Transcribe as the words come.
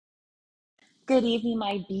Good evening,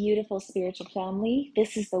 my beautiful spiritual family.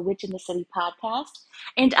 This is the Witch in the City podcast,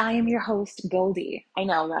 and I am your host, Goldie. I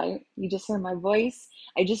know, right? You just heard my voice.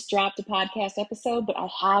 I just dropped a podcast episode, but I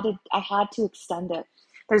had to extend it.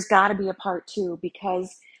 There's got to be a part two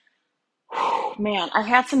because, man, I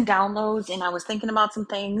had some downloads and I was thinking about some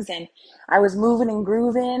things and I was moving and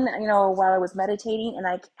grooving, while I was meditating, and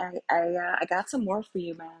I got some more for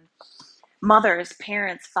you, man. Mothers,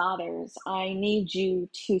 parents, fathers, I need you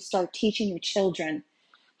to start teaching your children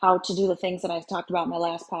how to do the things that I talked about in my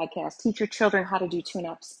last podcast. Teach your children how to do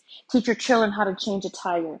tune-ups. Teach your children how to change a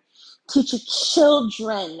tire. Teach your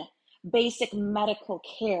children basic medical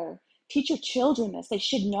care. Teach your children this. They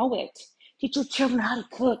should know it. Teach your children how to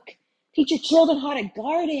cook. Teach your children how to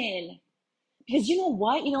garden. Because you know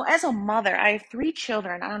what? As a mother, I have three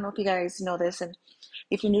children. I don't know if you guys know this, and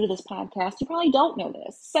if you're new to this podcast, you probably don't know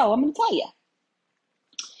this. So I'm going to tell you.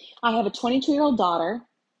 I have a 22-year-old daughter,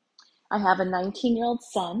 I have a 19-year-old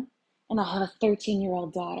son, and I have a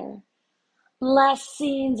 13-year-old daughter.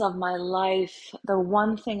 Blessings of my life. The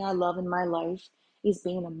one thing I love in my life is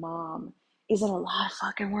being a mom. Is it a lot of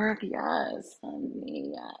fucking work? Yes,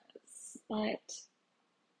 honey, yes. But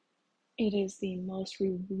it is the most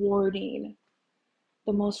rewarding,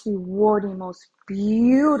 most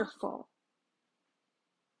beautiful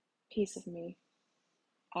piece of me.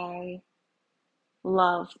 I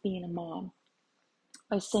love being a mom.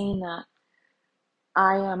 By saying that,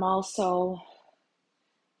 I am also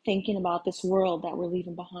thinking about this world that we're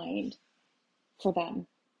leaving behind for them.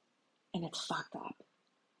 And it's fucked up.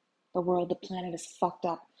 The world, the planet is fucked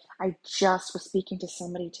up. I just was speaking to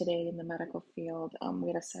somebody today in the medical field. We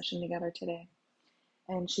had a session together today.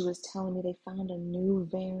 And she was telling me they found a new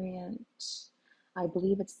variant. I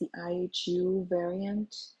believe it's the IHU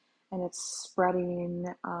variant. And it's spreading,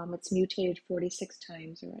 it's mutated 46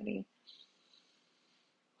 times already.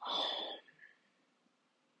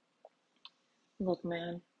 Look,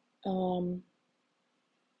 man, when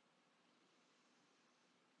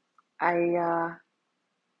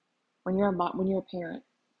you're a parent,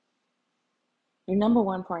 your number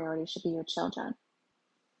one priority should be your children,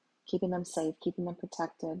 keeping them safe, keeping them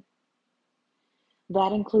protected.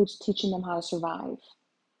 That includes teaching them how to survive.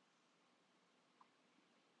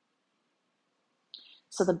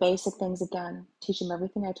 So the basic things, again, teach them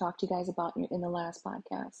everything I talked to you guys about in the last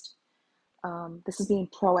podcast. This is being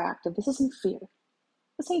proactive. This isn't fear.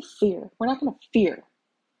 This ain't fear. We're not going to fear.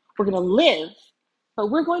 We're going to live,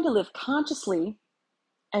 but we're going to live consciously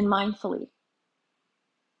and mindfully.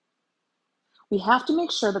 We have to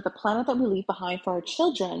make sure that the planet that we leave behind for our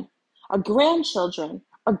children, our grandchildren,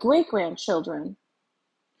 our great-grandchildren,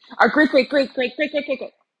 our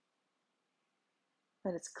great-great-great-great-great-great-great,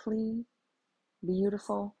 that it's clean,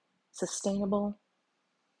 beautiful, sustainable,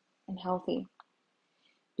 and healthy.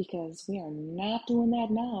 Because we are not doing that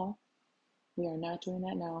now. We are not doing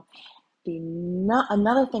that now.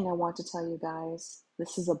 Another thing I want to tell you guys,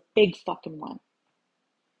 this is a big fucking one.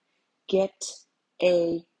 Get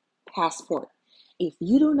a passport. If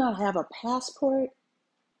you do not have a passport,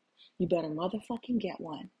 you better motherfucking get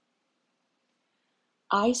one.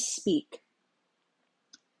 I speak.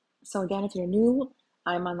 So again, if you're new,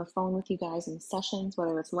 I'm on the phone with you guys in sessions,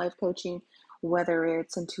 whether it's life coaching, whether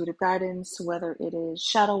it's intuitive guidance, whether it is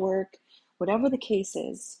shadow work, whatever the case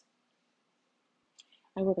is.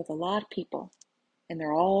 I work with a lot of people, and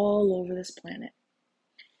they're all over this planet.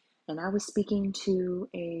 And I was speaking to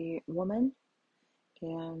a woman,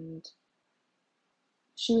 and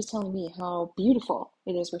she was telling me how beautiful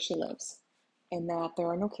it is where she lives, and that there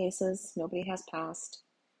are no cases, nobody has passed,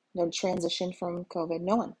 no transition from COVID,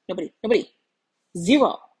 no one, nobody,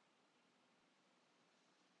 zero.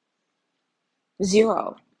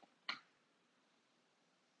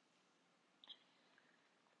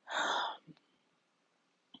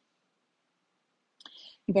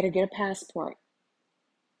 You better get a passport,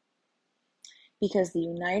 because the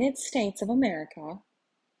United States of America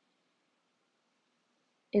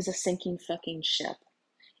is a sinking fucking ship.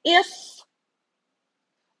 If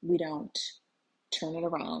we don't turn it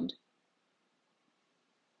around,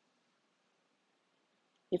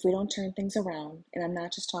 if we don't turn things around, and I'm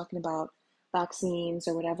not just talking about vaccines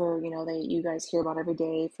or whatever, you guys hear about every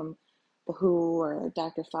day from the WHO or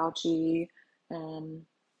Dr. Fauci, the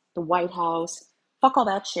White House. Fuck all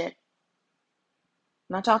that shit.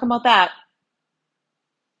 I'm not talking about that.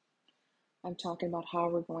 I'm talking about how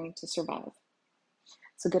we're going to survive.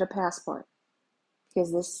 So get a passport,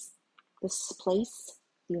 because this place,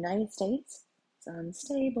 the United States, is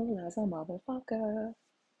unstable as a motherfucker.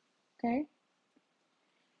 Okay?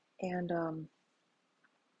 And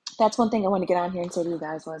that's one thing I want to get on here and say to you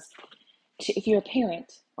guys was, if you're a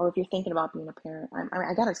parent or if you're thinking about being a parent,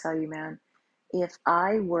 I gotta tell you, man, if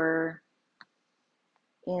I were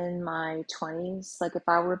in my 20s, like if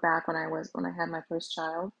I were back when I had my first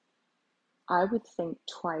child, I would think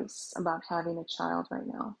twice about having a child right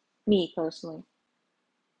now. Me personally,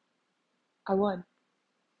 I would.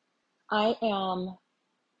 I am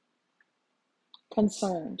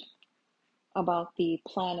concerned about the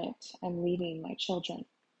planet I'm leaving my children.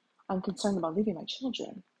 I'm concerned about leaving my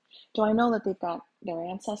children. Do I know that they've got their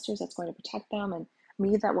ancestors that's going to protect them and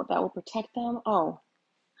me that will protect them? Oh,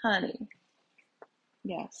 honey,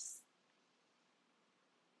 yes.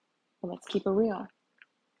 But let's keep it real.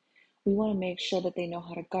 We want to make sure that they know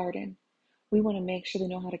how to garden. We want to make sure they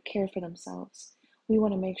know how to care for themselves. We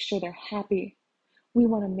want to make sure they're happy. We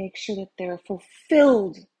want to make sure that they're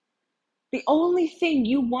fulfilled. The only thing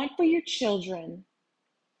you want for your children,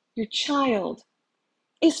 your child,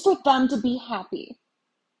 is for them to be happy.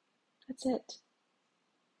 That's it.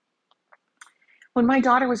 When my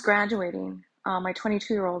daughter was graduating, my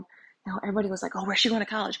 22-year-old, everybody was like, oh, where's she going to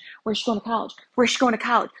college? Where's she going to college? Where's she going to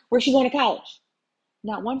college? Where's she going to college?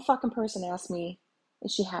 Not one fucking person asked me,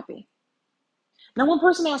 is she happy? Not one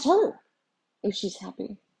person asked her if she's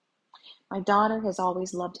happy. My daughter has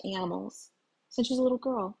always loved animals since she was a little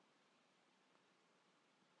girl.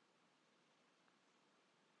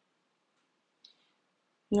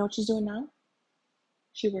 You know what she's doing now?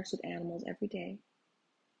 She works with animals every day.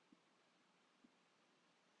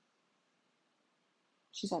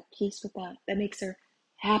 She's at peace with that. That makes her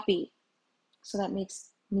happy. So that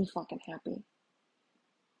makes me fucking happy.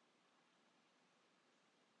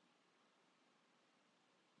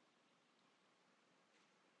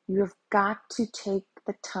 You have got to take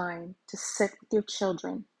the time to sit with your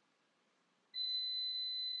children.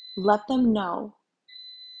 Let them know.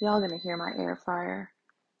 Y'all gonna hear my air fryer.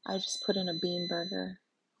 I just put in a bean burger.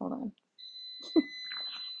 Hold on.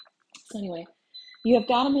 So anyway, you have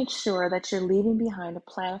got to make sure that you're leaving behind a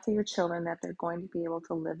plan for your children that they're going to be able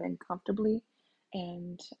to live in comfortably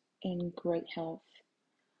and in great health.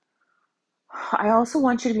 I also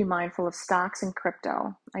want you to be mindful of stocks and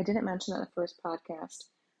crypto. I didn't mention that in the first podcast,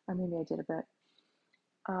 or maybe I did a bit.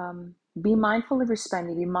 Be mindful of your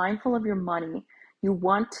spending. Be mindful of your money. You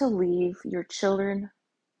want to leave your children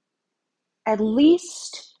at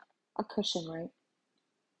least a cushion, right?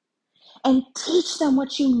 And teach them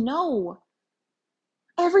what you know.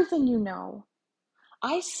 Everything you know.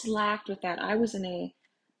 I slacked with that. I was, when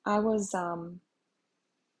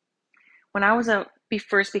I was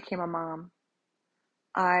first became a mom,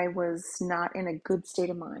 I was not in a good state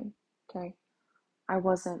of mind. Okay. I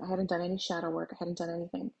hadn't done any shadow work. I hadn't done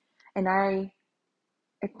anything. And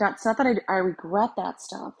it's not that I regret that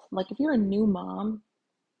stuff. Like if you're a new mom,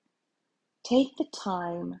 take the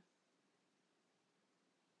time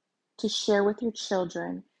to share with your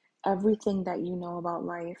children everything that you know about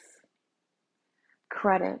life.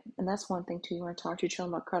 Credit, and that's one thing too. You want to talk to your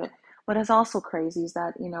children about credit. What is also crazy is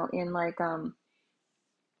that, in like who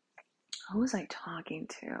was I talking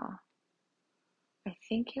to? I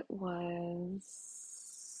think it was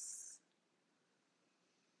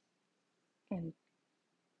in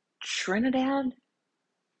Trinidad.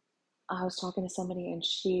 I was talking to somebody and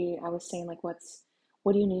I was saying like,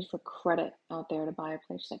 what do you need for credit out there to buy a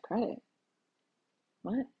place? She said, credit?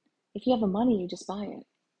 What? If you have the money, you just buy it.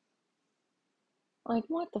 Like,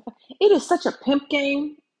 what the fuck? It is such a pimp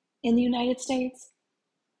game in the United States.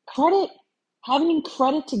 Credit, having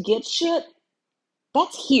credit to get shit,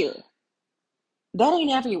 that's here. That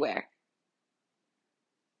ain't everywhere.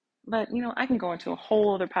 But, I can go into a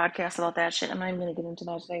whole other podcast about that shit. I'm not even going to get into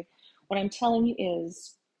that today. What I'm telling you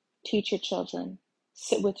is teach your children,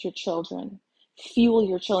 sit with your children, fuel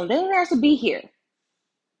your children. They didn't ask to be here,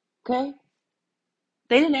 okay?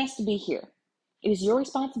 They didn't ask to be here. It is your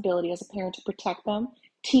responsibility as a parent to protect them,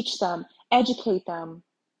 teach them, educate them,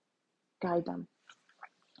 guide them.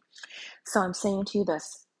 So I'm saying to you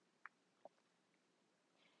this.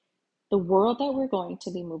 The world that we're going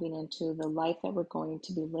to be moving into, the life that we're going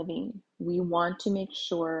to be living, we want to make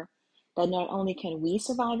sure that not only can we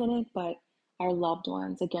survive in it, but our loved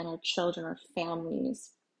ones, again, our children, our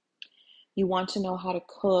families. You want to know how to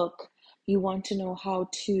cook. You want to know how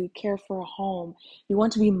to care for a home. You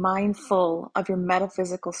want to be mindful of your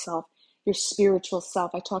metaphysical self, your spiritual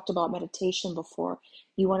self. I talked about meditation before.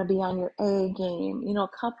 You want to be on your A game. A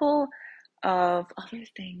couple of other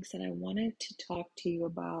things that I wanted to talk to you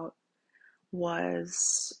about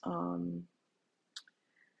was, what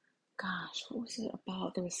was it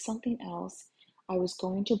about? There was something else I was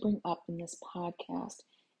going to bring up in this podcast,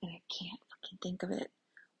 and I can't fucking think of it.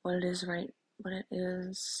 What it is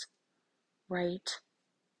right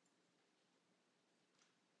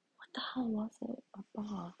the hell was it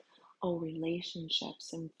about? Oh,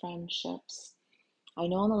 relationships and friendships. I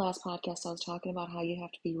know on the last podcast I was talking about how you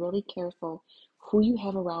have to be really careful who you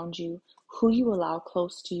have around you, who you allow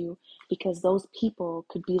close to you, because those people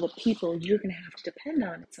could be the people you're going to have to depend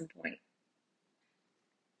on at some point.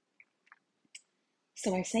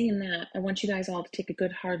 So by saying that, I want you guys all to take a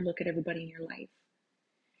good hard look at everybody in your life.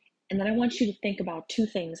 And then I want you to think about two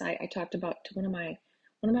things. I talked about to one of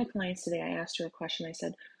my clients today. I asked her a question. I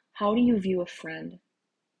said, how do you view a friend?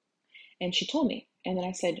 And she told me. And then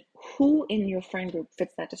I said, who in your friend group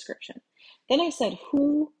fits that description? Then I said,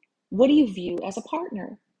 what do you view as a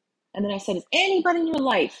partner? And then I said, is anybody in your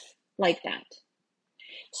life like that?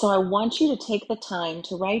 So I want you to take the time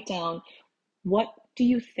to write down, what do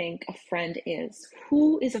you think a friend is?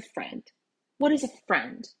 Who is a friend? What is a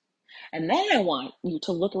friend? And then I want you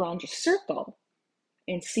to look around your circle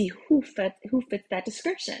and see who fits that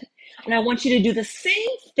description. And I want you to do the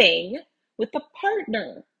same thing with a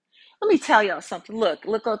partner. Let me tell y'all something. Look,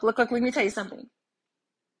 let me tell you something.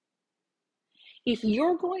 If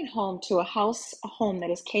you're going home to a home that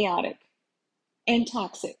is chaotic and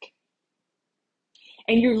toxic,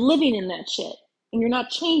 and you're living in that shit, and you're not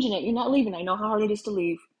changing it, you're not leaving. I know how hard it is to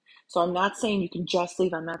leave. So I'm not saying you can just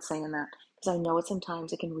leave. I'm not saying that. Because I know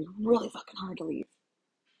sometimes it can be really fucking hard to leave.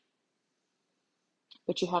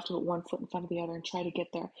 But you have to put one foot in front of the other and try to get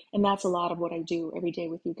there. And that's a lot of what I do every day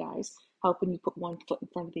with you guys, helping you put one foot in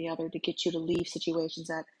front of the other to get you to leave situations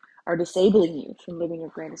that are disabling you from living your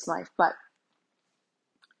greatest life. But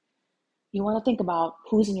you want to think about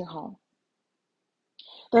who's in your home.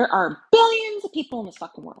 There are billions of people in this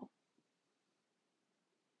fucking world.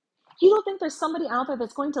 You don't think there's somebody out there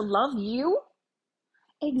that's going to love you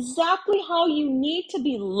exactly how you need to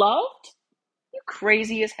be loved? You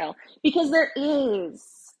crazy as hell. Because there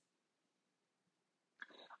is.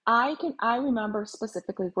 I remember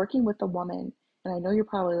specifically working with a woman, and I know you're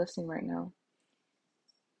probably listening right now.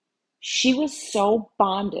 She was so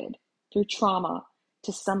bonded through trauma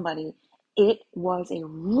to somebody. It was a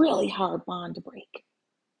really hard bond to break.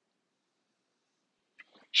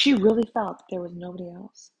 She really felt that there was nobody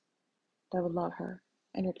else that would love her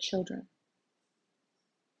and her children.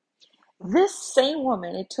 This same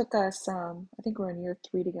woman, it took us, I think we're in year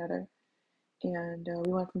 3 together, and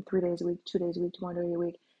we went from 3 days a week, 2 days a week to 1 day a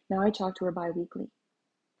week. Now I talk to her bi-weekly.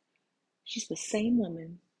 She's the same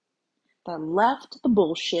woman that left the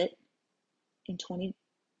bullshit in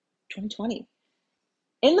 2020,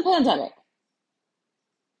 in the pandemic.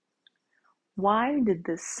 Why did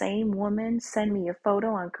the same woman send me a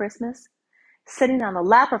photo on Christmas sitting on the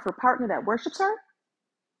lap of her partner that worships her?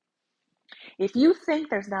 If you think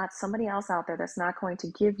there's not somebody else out there that's not going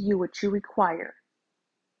to give you what you require,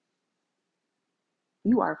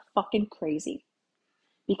 you are fucking crazy.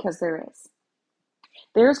 Because there is.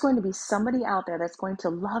 There's going to be somebody out there that's going to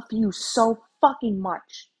love you so fucking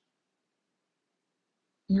much.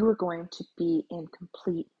 You are going to be in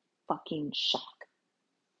complete fucking shock.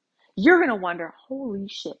 You're going to wonder, holy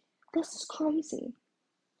shit, this is crazy.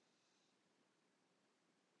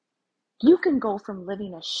 You can go from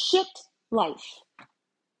living a shit life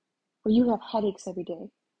where you have headaches every day.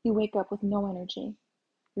 You wake up with no energy.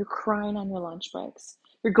 You're crying on your lunch breaks.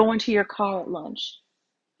 You're going to your car at lunch.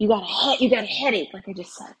 You got a headache, like I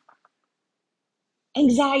just said.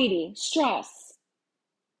 Anxiety, stress,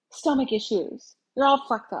 stomach issues. You're all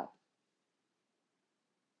fucked up.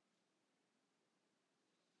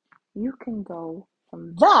 You can go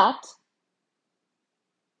from that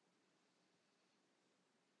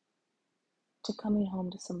to coming home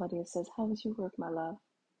to somebody that says, how was your work, my love?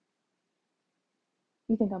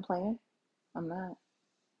 You think I'm playing? I'm not.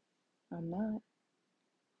 I'm not.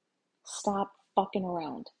 Stop fucking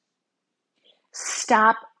around.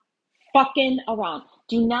 Stop fucking around.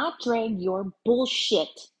 Do not drag your bullshit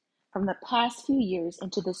from the past few years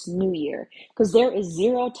into this new year, because there is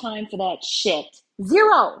zero time for that shit.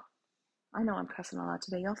 Zero. I know I'm cussing a lot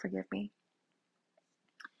today. Y'all forgive me.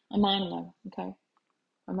 I'm on one, okay?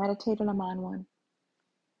 I meditated, I'm on one.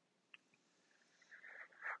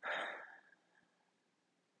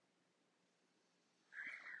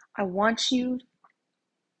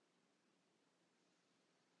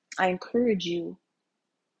 I encourage you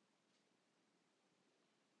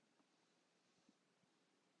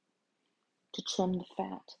to trim the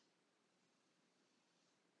fat.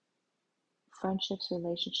 Friendships,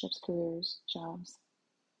 relationships, careers, jobs,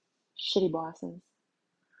 shitty bosses.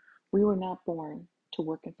 We were not born to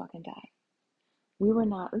work and fucking die. We were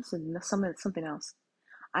not, this is something else.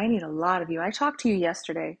 I need a lot of you. I talked to you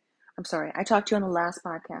yesterday. I talked to you on the last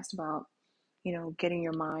podcast about, getting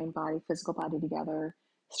your mind, body, physical body together,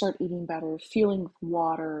 start eating better, fueling with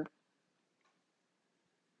water,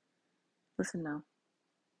 Listen now.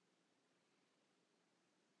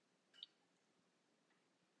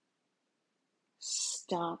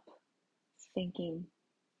 Stop thinking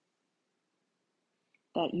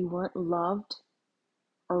that you weren't loved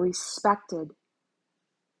or respected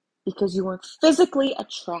because you weren't physically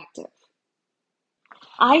attractive.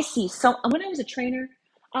 When I was a trainer,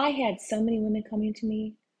 I had so many women coming to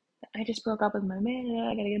me. I just broke up with my man,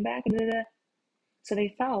 I gotta get back. So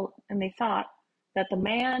they felt and they thought that the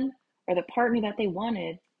man or the partner that they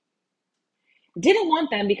wanted didn't want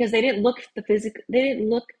them because they didn't look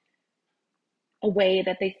a way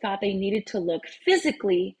that they thought they needed to look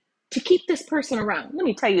physically to keep this person around. Let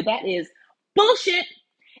me tell you, that is bullshit.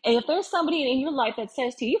 And if there's somebody in your life that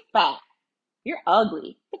says to you, you're fat, you're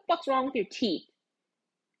ugly, what the fuck's wrong with your teeth?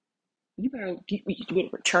 You better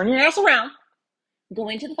turn your ass around, go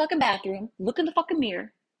into the fucking bathroom, look in the fucking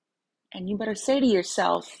mirror, and you better say to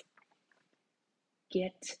yourself,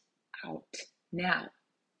 get out now.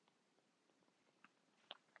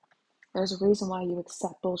 There's a reason why you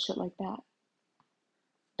accept bullshit like that.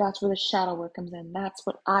 That's where the shadow work comes in. That's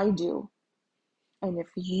what I do. And if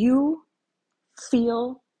you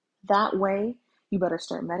feel that way, you better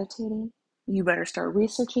start meditating. You better start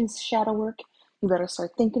researching shadow work. You better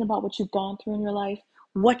start thinking about what you've gone through in your life,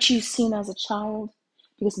 what you've seen as a child,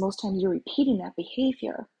 because most times you're repeating that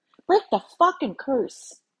behavior. Break the fucking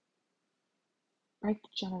curse. Break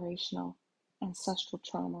the generational ancestral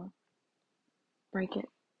trauma. Break it.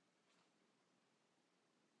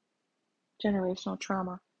 Generational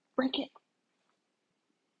trauma. Break it.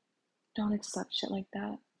 Don't accept shit like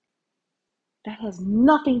that. That has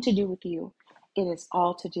nothing to do with you. It is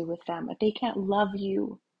all to do with them. If they can't love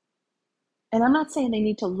you, and I'm not saying they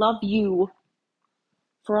need to love you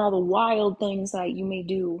for all the wild things that you may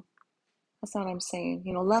do. That's not what I'm saying.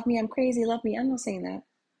 Love me, I'm crazy, love me. I'm not saying that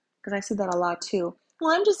because I see that a lot too.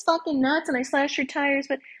 Well, I'm just fucking nuts and I slash your tires,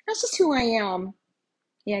 but that's just who I am.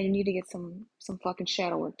 Yeah, you need to get some fucking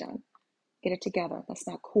shadow work done. Get it together. That's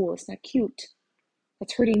not cool. It's not cute.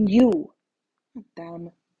 That's hurting you. Not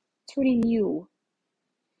them. It's hurting you.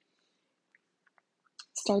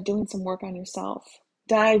 Start doing some work on yourself.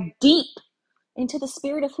 Dive deep into the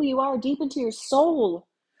spirit of who you are, deep into your soul.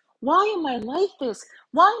 Why am I like this?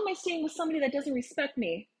 Why am I staying with somebody that doesn't respect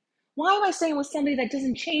me? Why am I staying with somebody that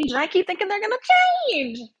doesn't change? And I keep thinking they're going to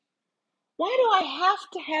change. Why do I have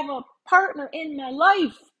to have a partner in my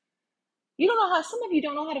life? Some of you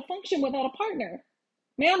don't know how to function without a partner.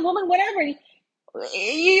 Man, woman, whatever.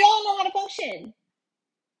 You all know how to function.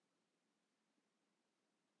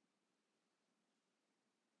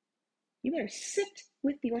 You better sit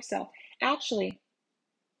with yourself. Actually,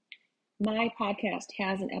 my podcast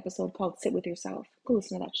has an episode called Sit With Yourself. Go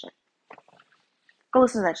listen to that shit. Go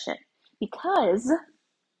listen to that shit. Because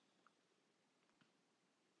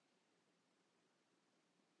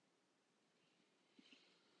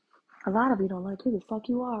a lot of you don't like who the fuck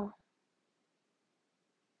you are.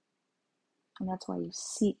 And that's why you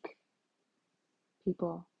seek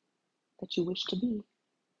people that you wish to be.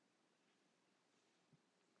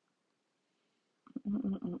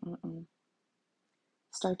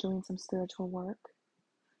 Start doing some spiritual work.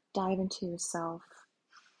 Dive into yourself.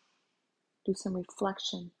 Do some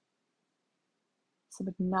reflection. Some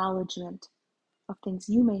acknowledgement of things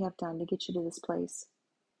you may have done to get you to this place.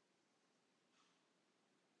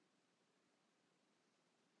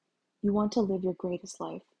 You want to live your greatest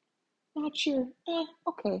life. Not your,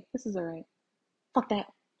 okay, this is all right. Fuck that.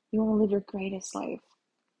 You want to live your greatest life.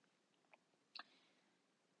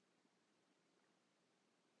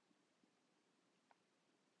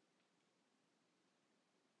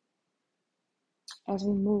 As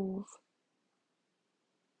we move,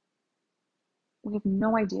 we have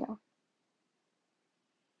no idea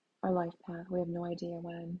our life path. We have no idea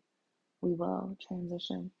when we will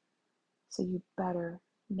transition. So you better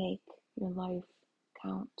make your life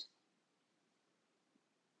count.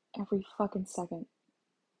 Every fucking second.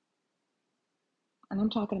 And I'm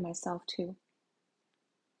talking to myself too.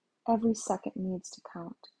 Every second needs to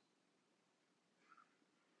count.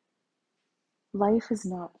 Life is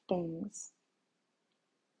not things.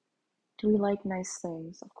 Do we like nice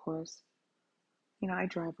things? Of course. I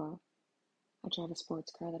drive a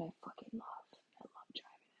sports car that I fucking love. I love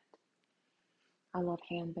driving it. I love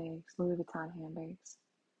handbags, Louis Vuitton handbags.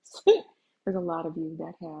 There's a lot of you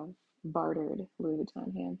that have bartered Louis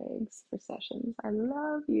Vuitton handbags for sessions. I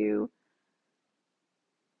love you.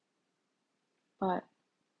 But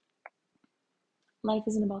life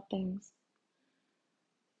isn't about things.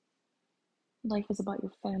 Life is about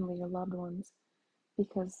your family, your loved ones.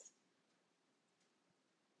 Because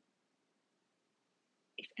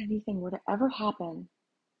if anything were to ever happen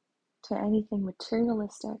to anything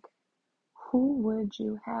materialistic, who would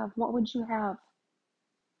you have? What would you have?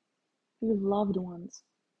 Your loved ones.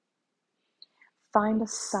 Find a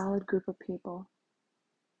solid group of people.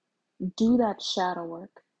 Do that shadow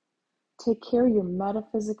work. Take care of your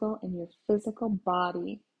metaphysical and your physical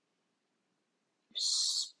body, your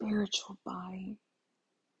spiritual body,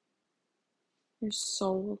 your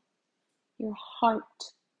soul, your heart,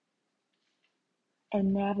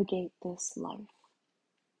 and navigate this life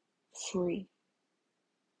free.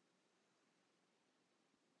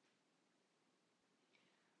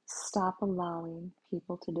 Stop allowing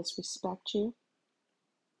people to disrespect you.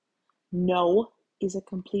 No is a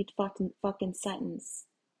complete fucking sentence.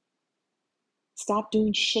 Stop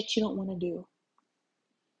doing shit you don't want to do.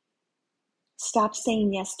 Stop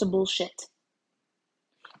saying yes to bullshit.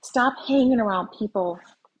 Stop hanging around people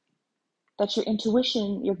that your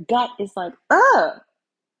intuition, your gut is like, ugh.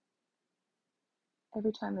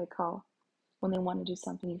 Every time they call, when they want to do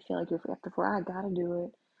something, you feel like you're after four. I gotta do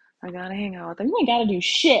it. I gotta hang out with them. You ain't gotta do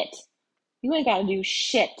shit. You ain't gotta do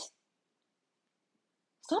shit.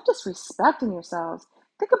 Stop disrespecting yourselves.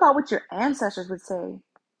 Think about what your ancestors would say.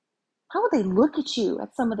 How would they look at you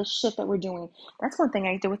at some of the shit that we're doing? That's one thing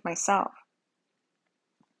I did with myself.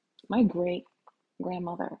 My great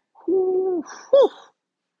grandmother,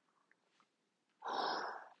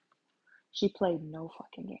 she played no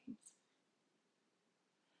fucking games.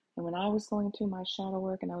 And when I was going through my shadow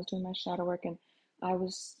work and I was doing my shadow work and I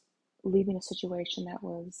was leaving a situation that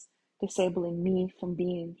was disabling me from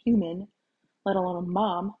being human, let alone a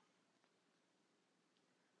mom,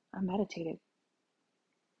 I meditated.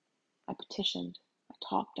 I petitioned. I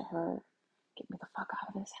talked to her. Get me the fuck out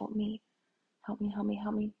of this. Help me. Help me, help me,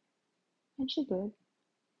 help me. And she did.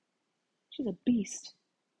 She's a beast.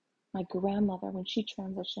 My grandmother, when she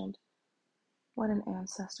transitioned, what an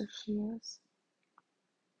ancestor she is.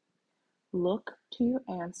 Look to your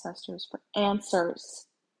ancestors for answers.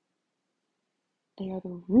 They are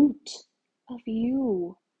the root of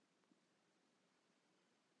you.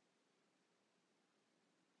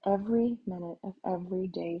 Every minute of every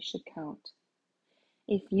day should count.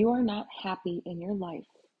 If you are not happy in your life,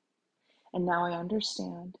 and now I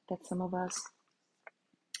understand that some of us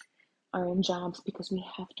are in jobs because we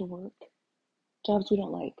have to work, jobs we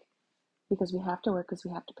don't like, because we have to work, because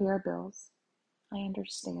we have to pay our bills. I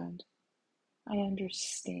understand. I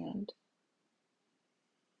understand.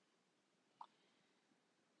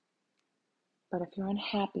 But if you're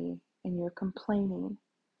unhappy and you're complaining,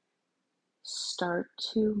 start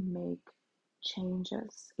to make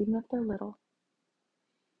changes, even if they're little.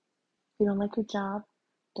 If you don't like your job,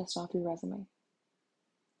 dust off your resume.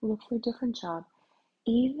 Look for a different job.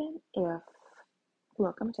 Even if,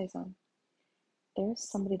 look, I'm going to tell you something. There's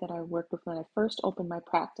somebody that I worked with when I first opened my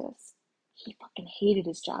practice. He fucking hated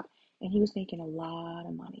his job and he was making a lot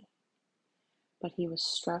of money. But he was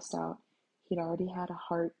stressed out. He'd already had not a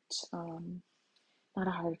heart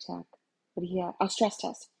attack, but he had a stress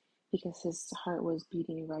test because his heart was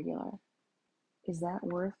beating irregular. Is that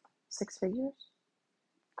worth 6 figures?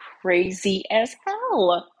 Crazy as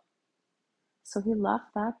hell. So he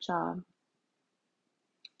left that job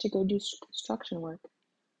to go do construction work.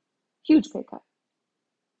 Huge pay cut.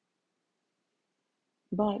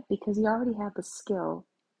 But because he already had the skill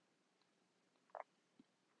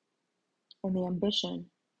and the ambition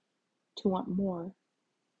to want more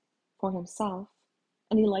for himself,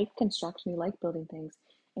 and he liked construction, he liked building things.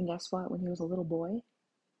 And guess what? When he was a little boy,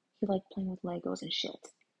 he liked playing with Legos and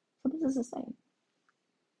shit. So this is his thing.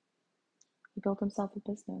 He built himself a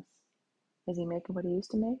business. Is he making what he used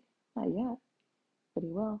to make? Not yet, but he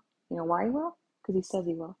will. You know why he will? Because he says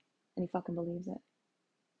he will, and he fucking believes it.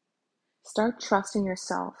 Start trusting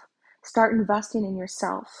yourself. Start investing in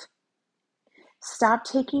yourself. Stop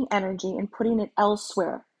taking energy and putting it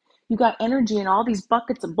elsewhere. You got energy in all these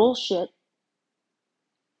buckets of bullshit.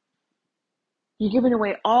 You're giving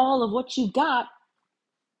away all of what you got.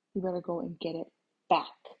 You better go and get it back.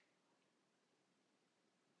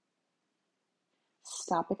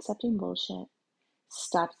 Stop accepting bullshit.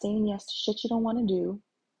 Stop saying yes to shit you don't want to do.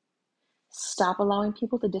 Stop allowing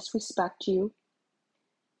people to disrespect you.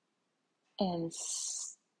 And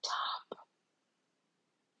stop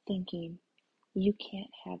thinking you can't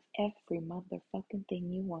have every motherfucking thing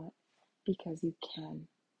you want, because you can.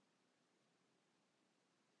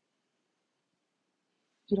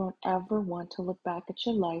 You don't ever want to look back at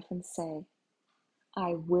your life and say,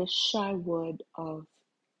 I wish I would have.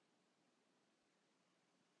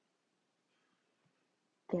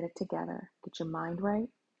 Get it together. Get your mind right.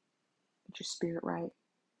 Get your spirit right.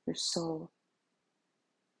 Your soul.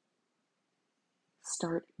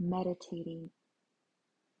 Start meditating.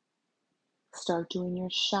 Start doing your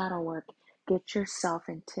shadow work. Get yourself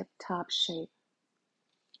in tip-top shape.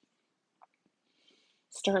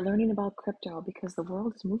 Start learning about crypto because the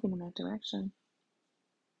world is moving in that direction.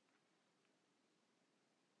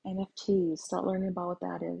 NFTs, start learning about what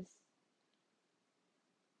that is.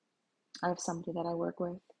 I have somebody that I work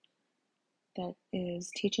with that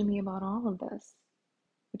is teaching me about all of this,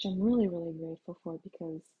 which I'm really, really grateful for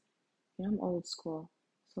because I'm old school.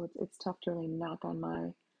 So it's tough to really knock on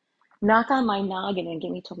my noggin and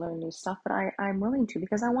get me to learn new stuff, but I'm willing to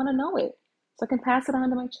because I want to know it so I can pass it on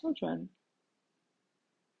to my children.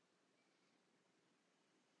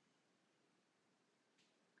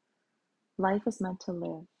 Life is meant to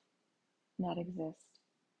live, not exist.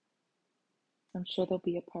 I'm sure there'll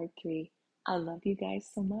be a part 3. I love you guys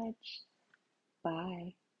so much.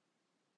 Bye.